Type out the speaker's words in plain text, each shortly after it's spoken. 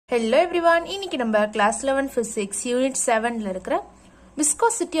Hello everyone, இன்னைக்கு நம்ம class 11 physics unit 7ல இருக்கிற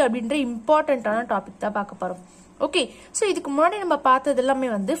viscosity அப்படின்ற இம்பார்ட்டன்ட்டான டாபிக் தான் பார்க்க போறோம். ஓகே, சோ இதுக்கு முன்னாடி நம்ம பார்த்தது எல்லாமே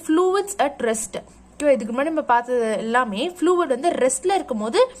வந்து fluids at rest. ஓகே, இதுக்கு முன்னாடி நம்ம பார்த்தது எல்லாமே fluid வந்து ரெஸ்ட்ல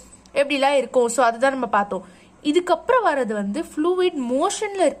இருக்கும்போது எப்படிலாம் இருக்கும், சோ அதுதான் நம்ம பார்த்தோம். இதுக்கப்புறம் வரது வந்து fluid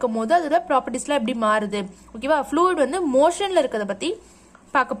motionல இருக்கும்போது அதோட ப்ராப்பர்ட்டிஸ்லாம் எப்படி மாறுது. ஓகேவா, fluid வந்து motionல இருக்கத பத்தி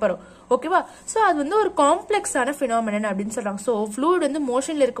பார்க்க போறோம். ஓகேவா, சோ அது வந்து ஒரு காம்ப்ளெக்ஸான பினாமினன் அப்படின்னு சொல்றாங்க. சோ ஃப்ளூயிட் வந்து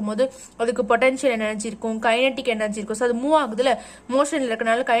மோஷன்ல இருக்கும்போது அதுக்கு பொட்டன்ஷியல் எனர்ஜி இருக்கும், கைனடிக் எனர்ஜி இருக்கும். சோ அது மூவ் ஆகுதுல, மோஷன்ல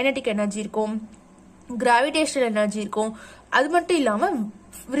இருக்கனால கைனடிக் எனர்ஜி இருக்கும், கிராவிடேஷனல் எனர்ஜி இருக்கும். அது மட்டும் இல்லாம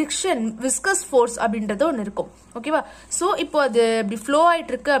ஃப்ரிக்ஷன், விஸ்கஸ் ஃபோர்ஸ் அப்படின்றது ஒன்று இருக்கும். ஓகேவா, சோ இப்போ அது இப்படி ஃப்ளோ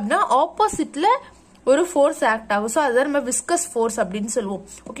ஆயிட்டு இருக்கு அப்படின்னா ஆப்போசிட்ல ஒரு ஃபோர்ஸ் ஆக்ட் ஆகும். சோ அதுதான் நம்ம விஸ்கஸ் ஃபோர்ஸ் அப்படின்னு சொல்லுவோம்.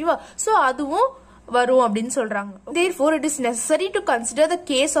 ஓகேவா, சோ அதுவும் வரும் அப்படின்னு சொல்றாங்க. Therefore, it is necessary to consider the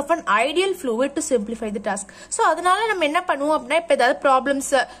case of an ideal fluid to simplify the task. So அதனால நம்ம என்ன பண்ணுவோம் அப்படின்னா, இப்ப ஏதாவது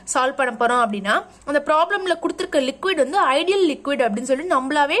ப்ராப்ளம்ஸ் சால்வ் பண்ண போறோம் அப்படின்னா அந்த ப்ராப்ளம்ல கொடுத்திருக்க லிக்விட் வந்து ஐடியல் லிக்விட் அப்படின்னு சொல்லி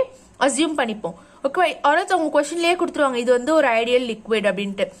நம்மளாவே அசியூம் பண்ணிப்போம். ஓகே, ஆல்ரெடி அவங்க கொஸ்டின்லயே கொடுத்துருவாங்க இது வந்து ஒரு ஐடியல் லிக்விட்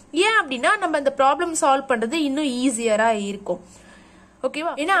அப்படின்ட்டு. ஏன் அப்படின்னா நம்ம அந்த ப்ராப்ளம் சால்வ் பண்றது இன்னும் ஈஸியரா இருக்கும்.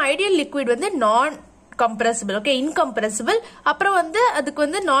 ஓகேவா, ஏன்னா ஐடியல் லிக்விட் வந்து நான் கம்ப்ரெசிபிள், ஓகே, இன்கம்ப்ரெசிபிள், அப்புறம் வந்து அதுக்கு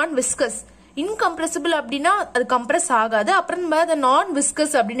வந்து நான் விஸ்கஸ். இன்கம்ப்ரெசிபிள் அப்படின்னா அது கம்ப்ரெஸ் ஆகாது, அப்புறம் நம்ம அதை நான்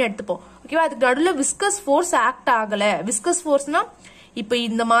விஸ்கஸ் அப்படின்னு எடுத்துப்போம். ஓகேவா, அதுக்கு நடுவில் விஸ்கஸ் ஃபோர்ஸ் ஆக்ட் ஆகல. விஸ்கஸ் ஃபோர்ஸ்னா இப்ப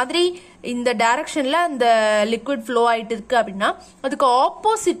இந்த மாதிரி இந்த டைரக்ஷன்ல அந்த லிக்விட் ஃப்ளோ ஆயிட்டு இருக்கு அப்படின்னா அதுக்கு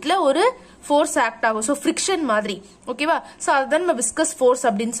ஆப்போசிட்ல ஒரு ஃபோர்ஸ் ஆக்ட் ஆகும். ஸோ ஃப்ரிக்ஷன் மாதிரி. ஓகேவா, ஸோ அதுதான் நம்ம விஸ்கஸ் ஃபோர்ஸ்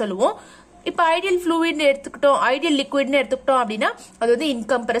அப்படின்னு சொல்லுவோம். இப்ப ஐடியல் ஃப்ளூயிட் எடுத்துக்கிட்டோம், ஐடியல் லிக்விட்னு எடுத்துக்கிட்டோம் அப்படின்னா அது வந்து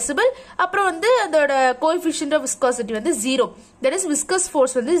இன்கம்ப்ரெசிபிள், அப்புறம் வந்து அதோட கோஎஃபிஷியன்ட் ஆஃப் விஸ்காசிட்டி வந்து 0. தட் இஸ் விஸ்கஸ்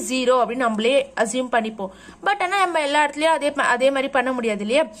ஃபோர்ஸ் வந்து 0 அப்படின்னு நம்மளே அசியூம் பண்ணிப்போம். பட் ஆனா நம்ம எல்லா இடத்துலயும் அதே மாதிரி பண்ண முடியாது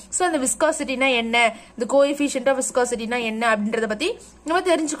இல்லையா. சோ அந்த விஸ்காசிட்டினா என்ன, இந்த கோஎஃபிஷியன்ட் ஆஃப் விஸ்காசிட்டினா என்ன அப்படின்றத பத்தி நம்ம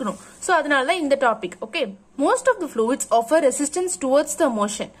தெரிஞ்சுக்கணும். சோ அதனாலதான் இந்த topic. Okay, most of the fluids offer resistance towards the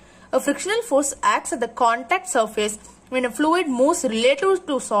motion. A frictional force acts at the contact surface when a fluid moves relative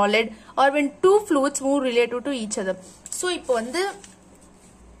to solid or when two fluids move relative to each other. So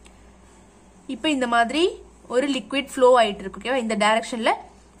இப்போ இந்த மாதிரி ஒரு liquid flow ஆயிட்டு இருக்கு. ஓகேவா, இந்த டைரக்ஷன்ல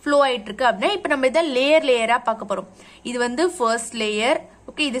flow ஆயிட்டு இருக்கு அப்படின்னா இப்போ நம்ம இதை லேயரா பார்க்க போறோம். இது வந்து ஃபர்ஸ்ட் லேயர்,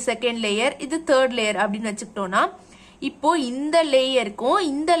 ஓகே, இது செகண்ட் லேயர், இது தேர்ட் லேயர் அப்படின்னு வச்சுக்கிட்டோம்னா இப்போ இந்த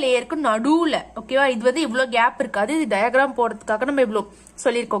லேயருக்கும் நடுவுல, ஓகேவா, இது வந்து இவ்வளவு கேப் இருக்காது. இது டயக்ராம் போடுறதுக்காக நம்ம இவ்வளவு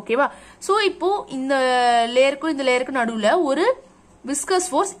சொல்லியிருக்கோம். ஓகேவா, சோ இப்போ இந்த லேயருக்கும் நடுவுல ஒரு விஸ்கஸ்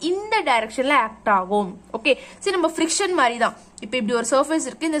ஃபோர்ஸ் இந்த டைரக்ஷன்ல ஆக்ட் ஆகும். ஓகே, சரி, நம்ம ஃப்ரிக்ஷன் மாதிரி தான். இப்போ இப்படி ஒரு சர்ஃபேஸ்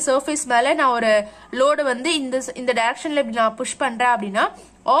இருக்கு, இந்த சர்ஃபேஸ் மேல நான் ஒரு லோடு வந்து இந்த டைரக்ஷன்ல இப்படி நான் புஷ் பண்றேன் அப்படின்னா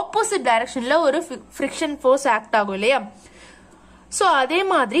ஆப்போசிட் டைரக்ஷன்ல ஒரு ஃப்ரிக்ஷன் ஃபோர்ஸ் ஆக்ட் ஆகும் இல்லையா. சோ அதே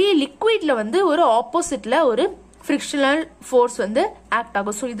மாதிரி லிக்விட்ல வந்து ஒரு ஆப்போசிட்ல ஒரு ஃப்ரிக்ஷனல் ஃபோர்ஸ் வந்து ஆக்ட்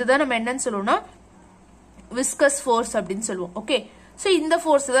ஆகும். சோ இதுதான் நம்ம என்னன்னு சொல்லுவோம்னா விஸ்கஸ் ஃபோர்ஸ் அப்படின்னு சொல்லுவோம். ஓகே, சோ இந்த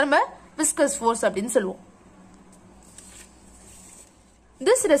ஃபோர்ஸ் தான் நம்ம விஸ்கஸ் ஃபோர்ஸ் அப்படின்னு சொல்லுவோம்.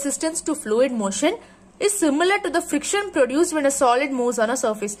 This resistance to fluid motion is similar to the friction produced when a solid moves on a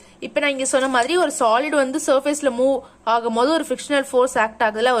surface. இப்போ நான் இங்க சொன்ன மாதிரி ஒரு சாலிட் வந்து சர்ஃபேஸ்ல மூவ் ஆகும்போது ஒரு ஃப்ரிக்ஷனல் ஃபோர்ஸ் ஆக்ட்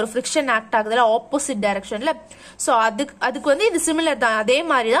ஆகுதுல, ஒரு ஃப்ரிக்ஷன் ஆக்ட் ஆகுதுல ஆப்போசிட் டைரக்ஷன்ல. சோ அதுக்கு வந்து இது சிமிலர் தான். அதே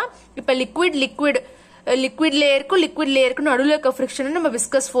மாதிரி தான் இப்ப லிக்விட் லேயருக்கும் நடுவில் இருக்க ஃப்ரிக்ஷன் நம்ம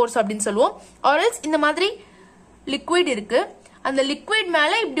விஸ்கஸ் ஃபோர்ஸ் அப்படின்னு சொல்லுவோம். ஆர்எல்ஸ் இந்த மாதிரி லிக்விட் இருக்கு, அந்த லிக்விட்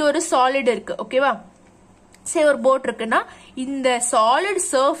மேல இப்படி ஒரு சாலிட் இருக்கு. ஓகேவா, சரி, ஒரு போட் இருக்குன்னா இந்த சாலிட்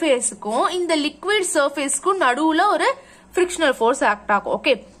சர்ஃபேஸுக்கும் இந்த லிக்விட் சர்ஃபேஸ்க்கும் நடுவுல ஒரு ஃப்ரிக்ஷனல் ஃபோர்ஸ் ஆக்ட் ஆகும்.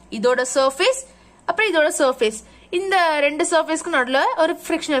 ஓகே, இதோட சர்ஃபேஸ் அப்புறம் இதோட சர்ஃபேஸ், இந்த ரெண்டு சர்ஃபேஸ்க்கும் நடுவுல ஒரு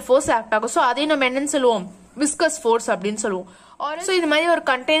ஃப்ரிக்ஷனல் ஃபோர்ஸ் ஆக்ட் ஆகும். சோ அதையும் நம்ம என்னன்னு சொல்லுவோம், விஸ்கஸ் ஃபோர்ஸ் அப்படின்னு சொல்லுவோம். சோ இது மாதிரி ஒரு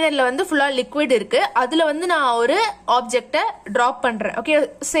கண்டெய்னர்ல வந்து ஃபுல்லா லிக்விட் இருக்கு, அதுல வந்து நான் ஒரு ஆப்ஜெக்ட டிராப் பண்றேன். ஓகே,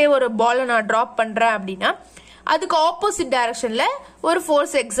 சே ஒரு பால நான் டிராப் பண்றேன் அப்படின்னா அதுக்கு ஆப்போசிட் டைரக்ஷன்ல ஒரு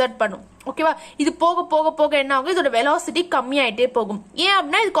ஃபோர்ஸ் எக்ஸர்ட் பண்ணும். ஓகேவா, இது போக போக போக என்ன ஆகும், இதோட வெலாசிட்டி கம்மி ஆயிட்டே போகும். ஏன்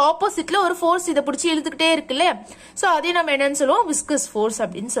அப்படின்னா இதுக்கு ஆப்போசிட்ல ஒரு ஃபோர்ஸ் இதை பிடிச்சி இழுத்துக்கிட்டே இருக்குல்ல. சோ அதையும் நம்ம என்னன்னு சொல்லுவோம், விஸ்கஸ் ஃபோர்ஸ்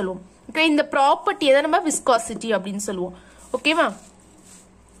அப்படின்னு சொல்லுவோம். ஓகே, இந்த ப்ராப்பர்ட்டியை தான் நம்ம விஸ்காசிட்டி அப்படின்னு சொல்லுவோம். ஓகேவா,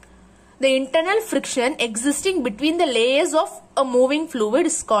 the internal friction existing between the layers of a moving fluid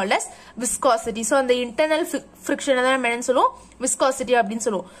is called as viscosity. So the internal friction தான் நம்ம என்ன சொல்லுவோம், viscosity அப்படின்னு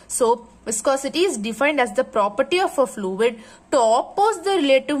சொல்லுவோம். So viscosity is defined as the property of a fluid to oppose the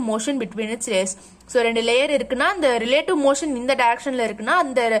relative motion between its layers. So ரெண்டு layer இருக்குன்னா அந்த relative motion இந்த டைரக்ஷன்ல இருக்குன்னா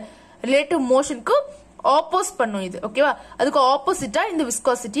அந்த ரிலேட்டிவ் மோஷனுக்கு ஆப்போஸ் பண்ணும் இது. ஓகேவா, அதுக்கு ஆப்போசிட்டா இந்த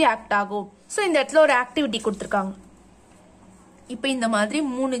விஸ்காசிட்டி ஆக்ட் ஆகும். சோ இந்த இடத்துல ஒரு ஆக்டிவிட்டி கொடுத்திருக்காங்க. இப்ப இந்த மாதிரி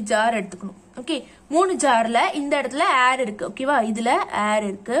 3 ஜார் எடுத்துக்கணும். ஓகே, 3 ஜார்ல இந்த இடத்துல ஏர் இருக்கு. ஓகேவா, இதுல ஏர்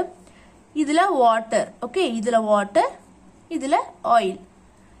இருக்கு, இதுல வாட்டர். ஓகே, இதுல வாட்டர், இதுல ஆயில்.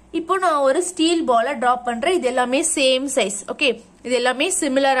 இப்போ நான் ஒரு ஸ்டீல் பாலை டிராப் பண்றேன். இது எல்லாமே சேம் சைஸ். ஓகே, இது எல்லாமே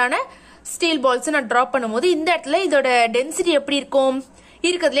சிமிலரான ஸ்டீல் பால்ஸ் நான் டிராப் பண்ணும்போது இந்த இடத்துல இதோட டென்சிட்டி எப்படி இருக்கும்?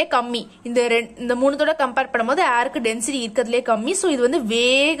 இருக்கிறதுலே கம்மி. இந்த மூணுத்தோட கம்பேர் பண்ணும்போது ஏருக்கு டென்சிட்டி இருக்கிறதுலே கம்மி. ஸோ இது வந்து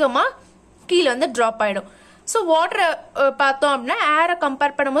வேகமா கீழே வந்து டிராப் ஆயிடும். ஸோ வாட்டரை பார்த்தோம் அப்படின்னா ஏரை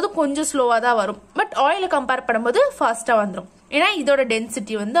கம்பேர் பண்ணும்போது கொஞ்சம் ஸ்லோவா தான் வரும். பட் ஆயிலை கம்பேர் பண்ணும்போது ஃபாஸ்டா வந்துடும். ஏன்னா இதோட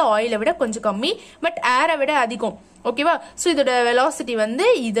டென்சிட்டி வந்து ஆயிலை விட கொஞ்சம் கம்மி, பட் ஏரை விட அதிகம். ஓகேவா? ஸோ இதோட வெலாசிட்டி வந்து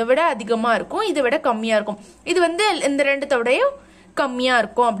இதை விட அதிகமா இருக்கும், இதை விட கம்மியா இருக்கும். இது வந்து இந்த ரெண்டுத்தோடையும் கம்மியா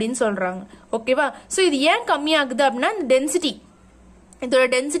இருக்கும் அப்படின்னு சொல்றாங்க. ஓகேவா? ஸோ இது ஏன் கம்மியாகுது அப்படின்னா இந்த டென்சிட்டி, இதோட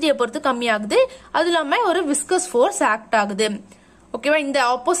டென்சிட்டியை பொறுத்து கம்மியாகுது. அது இல்லாம ஒரு விஸ்கஸ் ஃபோர்ஸ் ஆக்ட் ஆகுது. ஓகேவா? இந்த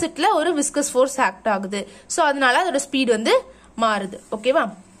ஆப்போசிட்ல ஒரு விஸ்கஸ் ஃபோர்ஸ் ஆக்ட் ஆகுது. ஸோ அதனால அதோட ஸ்பீட் வந்து மாறுது. ஓகேவா?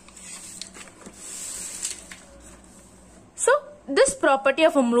 So this property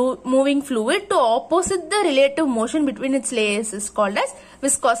of a moving fluid to opposite the relative motion between its layers is called as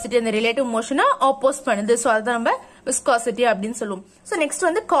viscosity. And the relative motion oppose பண்ணுது. So அதான் நம்ம viscosity அப்படின்னு சொல்லுவோம். So next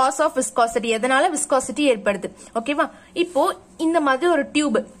வந்து cause of viscosity. எதனால viscosity ஏற்படுது? ஓகேவா? இப்போ இந்த மாதிரி ஒரு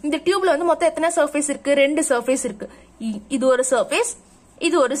டியூப், இந்த டியூப்ல வந்து மொத்தம் எத்தனை சர்ஃபேஸ் இருக்கு? 2 சர்ஃபேஸ் இருக்கு. இது ஒரு சர்ஃபேஸ்,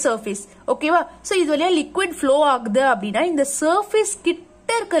 இது ஒரு சர்ஃபேஸ். ஓகேவா? சோ இது வழியா லிக்விட் ஃப்ளோ ஆகுது அப்படின்னா இந்த சர்ஃபேஸ் கிட்ட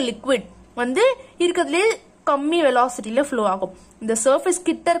இருக்க லிக்விட் வந்து இருக்கிறதுலே கம்மி வெலாசிட்டியில ஃப்ளோ ஆகும். இந்த சர்ஃபேஸ்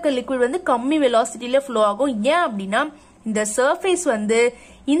கிட்ட இருக்க லிக்விட் வந்து கம்மி வெலாசிட்டியில ஃப்ளோ ஆகும். ஏன் அப்படின்னா இந்த சர்ஃபேஸ் வந்து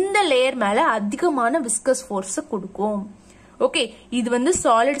இந்த லேயர் மேல அதிகமான விஸ்கஸ் ஃபோர்ஸ் கொடுக்கும். ஓகே, இது வந்து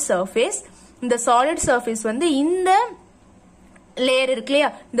சாலிட் சர்ஃபேஸ். இந்த சாலிட் சர்ஃபேஸ் வந்து இந்த லேயர் இருக்கு இல்லையா,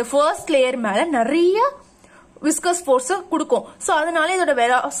 இந்த ஃபர்ஸ்ட் லேயர் மேல நிறைய விஸ்கஸ் ஃபோர்ஸ் கொடுக்கும். சோ அதனால இதோட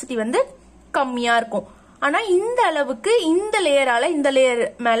வெலாசிட்டி வந்து கம்மியா இருக்கும். ஆனா இந்த அளவுக்கு இந்த லேயரால இந்த லேயர்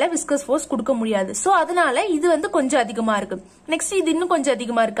மேல விஸ்கஸ் ஃபோர்ஸ் கொடுக்க முடியாது. சோ அதனால இது வந்து கொஞ்சம் அதிகமா இருக்கு. நெக்ஸ்ட் இது இன்னும் கொஞ்சம்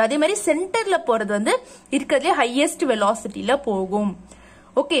அதிகமா இருக்கு. அதே மாதிரி சென்டர்ல போறது வந்து இருக்கிறதுல ஹையஸ்ட் வெலாசிட்டியில போகும்.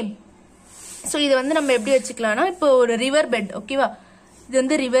 ஓகே, சோ இது வந்து நம்ம எப்படி வச்சுக்கலாம்னா, இப்போ ஒரு ரிவர் பெட். ஓகேவா? இது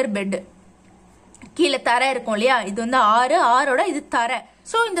வந்து ரிவர் பெட். கீழே தரை இருக்கும் இல்லையா, இது வந்து ஆறோட இது தரை.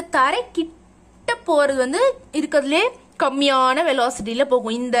 சோ இந்த தரை கிட்ட போறது வந்து இருக்கிறதுலே கம்மியான வெலாசிட்டியில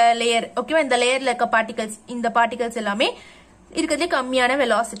போகும் இந்த லேயர். ஓகேவா? இந்த லேயர்ல இருக்க பார்ட்டிகல்ஸ், இந்த பார்ட்டிகல்ஸ் எல்லாமே இருக்கிறதுலே கம்மியான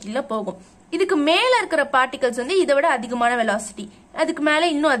வெலாசிட்டியில போகும். இதுக்கு மேல இருக்கிற பார்ட்டிகல்ஸ் வந்து இதை விட அதிகமான வெலாசிட்டி, அதுக்கு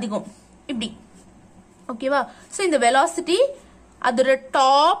மேல இன்னும் அதிகம், இப்படி. ஓகேவா? சோ இந்த வெலாசிட்டி அதோட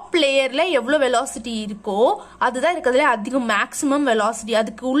டாப் லேயர்ல எவ்வளவு வெலாசிட்டி இருக்கோ அதுதான் இருக்கிறதுல அதிகம், மேக்ஸிமம் வெலாசிட்டி.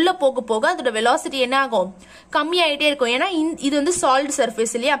 அதுக்கு உள்ள போக போக அதோட வெலாசிட்டி என்ன ஆகும்? கம்மி ஆயிட்டே இருக்கும். ஏன்னா இது வந்து சாலிட்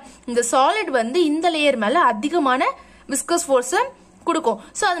சர்ஃபேஸ் இல்லையா, இந்த சாலிட் வந்து இந்த லேயர் மேல அதிகமான விஸ்கஸ் ஃபோர்ஸ் கொடுக்கும்.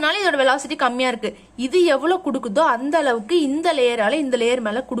 சோ அதனால இதோட வெலாசிட்டி கம்மியா இருக்கு. இது எவ்வளவு கொடுக்குதோ அந்த அளவுக்கு இந்த லேயரால இந்த லேயர்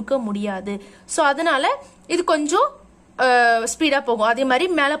மேல கொடுக்க முடியாது. சோ அதனால இது கொஞ்சம் ஸ்பீடா போகும். அதே மாதிரி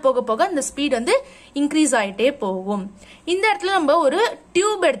மேல போக போக இந்த ஸ்பீட் வந்து இன்க்ரீஸ் ஆயிட்டே போகும். இந்த இடத்துல நம்ம ஒரு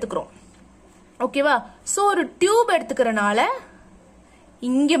டியூப் எடுத்துக்கிறோம். ஓகேவா? சோ ஒரு டியூப் எடுத்துக்கிறனால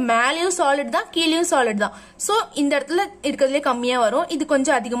இங்க மேலயும் சாலிட் தான், கீழேயும் சாலிட் தான். சோ இந்த இடத்துல இருக்கிறதுலே கம்மியா வரும், இது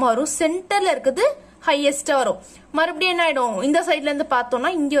கொஞ்சம் அதிகமா வரும். சென்டர்ல இருக்கிறது ஹையஸ்டா வரும். மறுபடியும் என்ன ஆயிடும், இந்த சைட்ல இருந்து பார்த்தோம்னா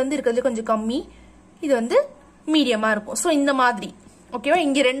இங்க வந்து இருக்கிறது கொஞ்சம் கம்மி, இது வந்து மீடியமா இருக்கும். சோ இந்த மாதிரி. ஓகேவா?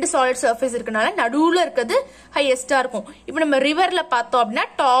 இங்க 2 சாலிட் சர்ஃபேஸ் இருக்கனால நடுவுல இருக்கிறது ஹையஸ்டா இருக்கும். இப்ப நம்ம ரிவர்ல பார்த்தோம் அப்படின்னா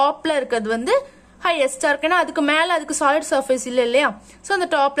டாப்ல இருக்கிறது வந்து ஹையஸ்டா இருக்கு. ஏன்னா அதுக்கு மேல அதுக்கு சாலிட் சர்ஃபேஸ் இல்ல இல்லையா, சோ அந்த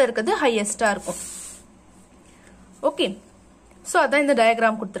டாப்ல இருக்கிறது ஹையஸ்டா இருக்கும். ஓகே, சோ அதான் இந்த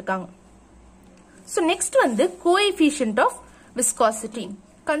டயக்ராம் கொடுத்திருக்காங்க. சோ நெக்ஸ்ட் வந்து coefficient of viscosity.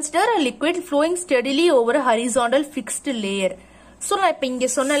 Consider a liquid flowing steadily over a horizontal fixed layer. So நான் இப்ப இங்க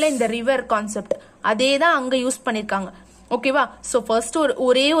சொன்னல இந்த ரிவர் கான்செப்ட் அதே தான் அங்க யூஸ் பண்ணிருக்காங்க. ஓகேவா? சோ ஃபர்ஸ்ட்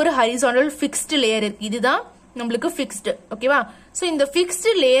ஒரே ஒரு ஹரிசாண்டல் ஃபிக்ஸ்டு லேயர் இருக்கு, இதுதான் நம்மளுக்கு ஃபிக்ஸ்டு. ஓகேவா? சோ இந்த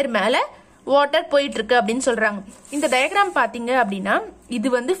ஃபிக்ஸ்டு லேயர் மேல வாட்டர் போயிட்டு இருக்கு அப்படின்னு சொல்றாங்க. இந்த டயக்ராம் பாத்தீங்க அப்படின்னா இது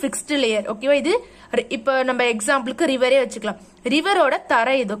வந்து ஃபிக்ஸ்டு லேயர். ஓகேவா? இது இப்ப நம்ம எக்ஸாம்பிளுக்கு ரிவரே வச்சுக்கலாம். ரிவரோட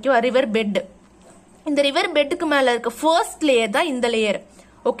தரை இது. ஓகேவா? River bed. இந்த ரிவர் பெட்டுக்கு மேல இருக்க ஃபர்ஸ்ட் லேயர் தான் இந்த லேயர்.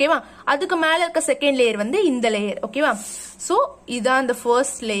 ஓகேவா? அதுக்கு மேல இருக்க செகண்ட் லேயர் வந்து இந்த லேயர். ஓகேவா? சோ இதான் இந்த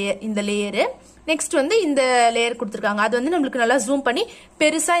ஃபர்ஸ்ட் லேயர், இந்த லேயர். நெக்ஸ்ட் வந்து இந்த லேயர் கொடுத்திருக்காங்க. அது வந்து நம்மளுக்கு நல்லா ஜூம் பண்ணி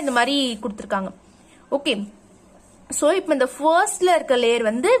பெருசா இந்த மாதிரி கொடுத்திருக்காங்க. ஓகே, சோ இப்ப இந்த ஃபர்ஸ்ட்ல இருக்க லேயர்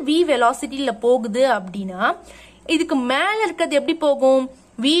வந்து v வெலாசிட்டில போகுது அப்படின்னா இதுக்கு மேல இருக்கிறது எப்படி போகும்?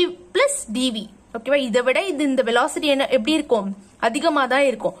 v plus dv. ஓகேவா? இதை விட இது இந்த வெலாசிட்டி என்ன எப்படி இருக்கும்? அதிகமா தான்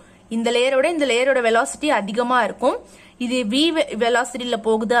இருக்கும். இந்த லேயரோட இந்த லேயரோட வெலாசிட்டி அதிகமா இருக்கும். இது v வெலாசிட்டில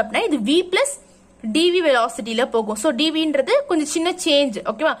போகுது அப்படின்னா இது v பிளஸ் dv வெலாசிட்டில போகும். சோ dvன்றது கொஞ்சம் சின்ன சேஞ்ச்.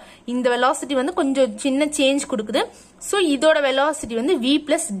 ஓகேவா? இந்த வெலாசிட்டி வந்து கொஞ்சம் சின்ன சேஞ்ச் கொடுக்குது. சோ இதோட வெலாசிட்டி வந்து v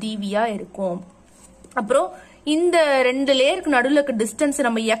பிளஸ் dvயா இருக்கும். அப்புறம் இந்த 2 லேயருக்கு நடுவுல இருக்க டிஸ்டன்ஸ்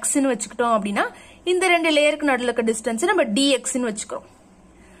நம்ம x ன்னு வச்சுக்கிட்டோம் அப்படின்னா இந்த 2 லேயருக்கு நடுவுல இருக்க டிஸ்டன்ஸ் நம்ம dx ன்னு வச்சுக்கிறோம்.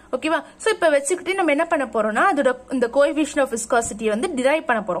 ஓகேவா சோ இப்போ வெச்சிக்கிட்டு நம்ம என்ன பண்ண போறோம்னா அதோட இந்த கோஎஃபிஷியன்ட் ஆஃப் விஸ்காசிட்டி வந்து டிரைவ்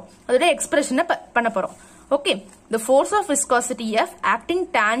பண்ண போறோம் அதோட எக்ஸ்பிரஷனை பண்ண போறோம் okay the force of viscosity F acting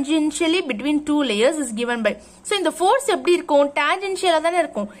tangentially between two layers is given by so இந்த force எப்படி இருக்கும் tangential தானே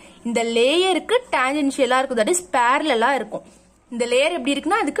இருக்கும் இந்த லேயருக்கு tangential இருக்கும் that is parallel இருக்கும் இந்த லேயர் எப்படி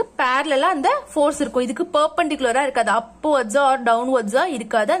இருக்குன்னா அதுக்கு parallel அந்த force இருக்கும் இதுக்கு perpendicular இருக்காது upwards or downwards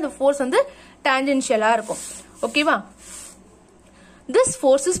இருக்காது அந்த force வந்து tangential இருக்கும் ஓகேவா This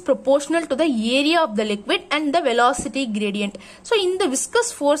force is proportional to the area of the liquid and the velocity gradient. So, இந்த viscous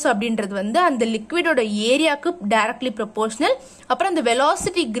force அப்படின்றது வந்து அந்த liquidோட ஏரியாக்கு directly proportional. அப்புறம் அந்த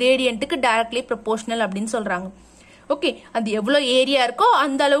velocity gradientக்கு directly proportional அப்படின்னு சொல்றாங்க. Okay, அது எவ்வளவு ஏரியா இருக்கோ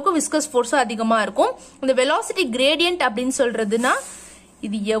அந்த அளவுக்கு viscous force அதிகமா இருக்கும். இந்த velocity gradient அப்படின்னு சொல்றதுன்னா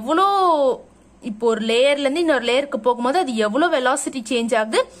இது எவ்வளோ இப்போ ஒரு லேயர்ல இருந்து இன்னொரு லேயருக்கு போகும்போது அது எவ்வளவு velocity change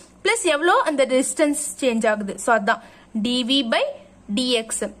ஆகுது plus எவ்வளோ அந்த distance change ஆகுது. So, அதான் dv by dx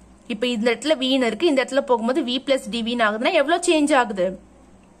இப்போ இந்த இடத்துல v இருக்கு இந்த இடத்துல போகும்போது v plus dv ஆகுதுன்னா எவ்வளவு சேஞ்ச் ஆகுது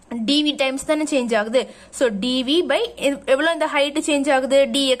dv டைம்ஸ் தானே சேஞ்ச் ஆகுது சோ dv by எவ்வளவு இந்த ஹைட் சேஞ்ச் ஆகுது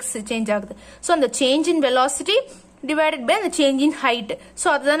dx சேஞ்ச் ஆகுது சோ அந்த change in velocity divided by the change in height so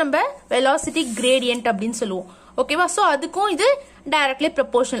அதுதான் நம்ம velocity gradient அப்படினு சொல்லுவோம் ஓகேவா சோ அதுக்கும் இது directly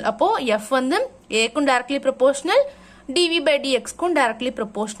proportional அப்போ f வந்து a க்கும் directly proportional dv by dx க்கும் directly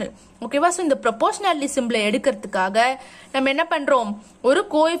proportional ஓகேவா சோ இந்த proportionality symbol எடுக்கிறதுக்காக நம்ம என்ன பண்றோம் ஒரு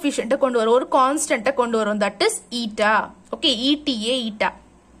கோஎஃபிஷியன்ட் கொண்டு வரோம் ஒரு கான்ஸ்டன்ட் கொண்டு வரோம் that is eta okay eta eta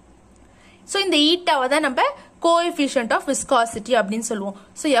so இந்த ஈட்டாவை தான் நம்ம கோஎஃபிஷியன்ட் ஆஃப் விஸ்காசிட்டி அப்படினு சொல்லுவோம்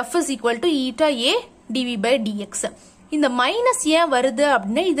so f is equal to eta a dv by dx இந்த மைனஸ் ஏன் வருது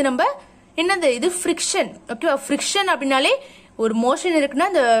அப்படினா இது நம்ம என்னது இது ஃபிரிக்ஷன் ஓகேவா ஃபிரிக்ஷன் அப்படினாலே ஒரு மோஷன் இருக்குன்னா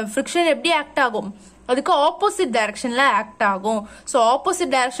அந்த ஃபிரிக்ஷன் எப்படி ஆக்ட் ஆகும் அதுக்கு ஆப்போசிட் டைரக்ஷன்ல ஆக்ட் ஆகும் சோ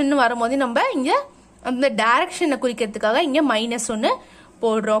ஆப்போசிட் டைரக்ஷன் வரும்போது நம்ம இங்க அந்த டைரக்ஷனை குறிக்கிறதுக்காக இங்க மைனஸ் ஒன்னு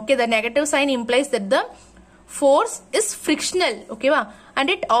போடுறோம் okay the negative sign implies that the force is frictional ஓகேவா and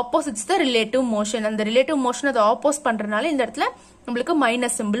it opposites the relative motion அந்த relative motion அதை ஆப்போஸ் பண்றதுனால இந்த இடத்துல நமக்கு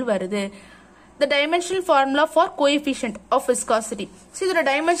மைனஸ் சிம்பிள் வருது the dimensional formula for coefficient of viscosity so இதோட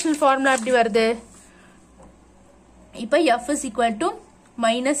dimensional formula எப்படி வருது இப்போ f is equal to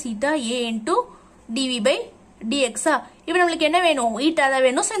minus eta a into dv by dx இப்போ நமக்கு என்ன வேணும் eta தான்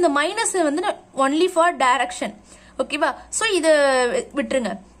வேணும் சோ இந்த மைனஸ் வந்து only for direction ஓகேவா சோ இது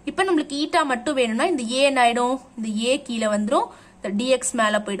விட்டுருங்க இப்போ நமக்கு eta மட்டும் வேணும்னா இந்த a என்ன ஆயிடும் இந்த a கீழ வந்துரும் இந்த dx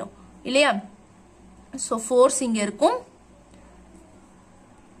மேல போய்டும் இல்லையா சோ ஃபோர்ஸ் இங்க இருக்கும்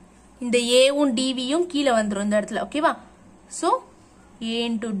இந்த a உம் dv யும் கீழ வந்துரும் இந்த இடத்துல ஓகேவா சோ a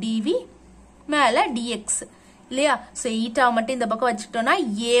into dv மேல dx இல்லையா சோ eta மட்டும் இந்த பக்கம் வச்சிட்டோம்னா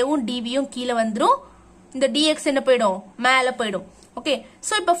a உம் dv யும் கீழ வந்துரும் இந்த dx என்ன போய்டும் மேல போய்டும் ஓகே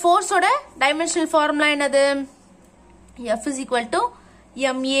சோ இப்போ ஃபோர்ஸோட டைமென்ஷனல் ஃபார்முலா என்னது f is equal to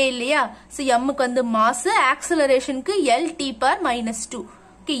ma இல்லையா சோ m க்கு வந்து mass ஆக்ஸலரேஷனுக்கு lt per -2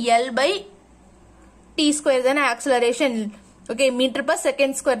 okay l by t square தான acceleration okay metre per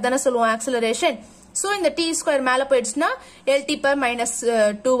second square தான சொல்லுவோம் ஆக்ஸலரேஷன் சோ இந்த t ஸ்கொயர் மேல போயிடுச்சுனா lt per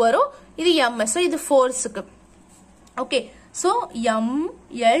 -2 வரும் இது m சோ இது ஃபோர்ஸ்க்கு okay so m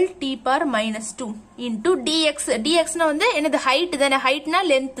l t per -2 into dx dx னா வந்து என்னது ஹைட் தான ஹைட்னா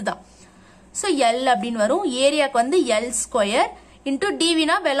லெந்த் தான் so l அப்படினு வரும் ஏரியாக்கு வந்து l ஸ்கொயர் into dv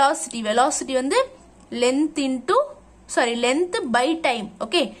னா velocity velocity வந்து length into sorry length by time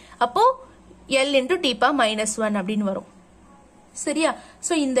okay அப்போ l into t per -1 அப்படினு வரும் சரியா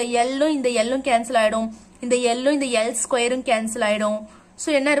so இந்த l உம் இந்த l உம் கேன்சல் ஆயிடும் இந்த l உம் இந்த l ஸ்கொயரும் கேன்சல் ஆயிடும் so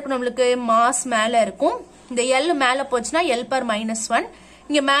என்ன இருக்கும் நமக்கு மாஸ் மேல இருக்கும் இந்த l மேல போச்சுனா l per -1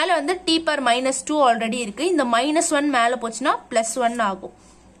 இங்க மேல வந்து t per -2 ஆல்ரெடி இருக்கு இந்த -1 மேல போச்சுனா +1 ஆகும்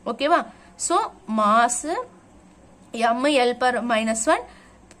ஓகேவா so mass m l per -1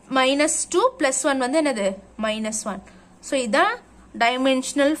 -2 +1 வந்து என்னது -1 சோ இதான்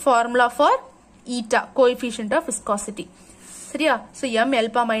dimensional formula for eta coefficient of viscosity சரியா so m l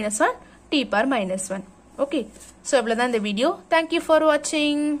per -1 t per -1 okay so இவ்வளவுதான் இந்த video thank you for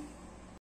watching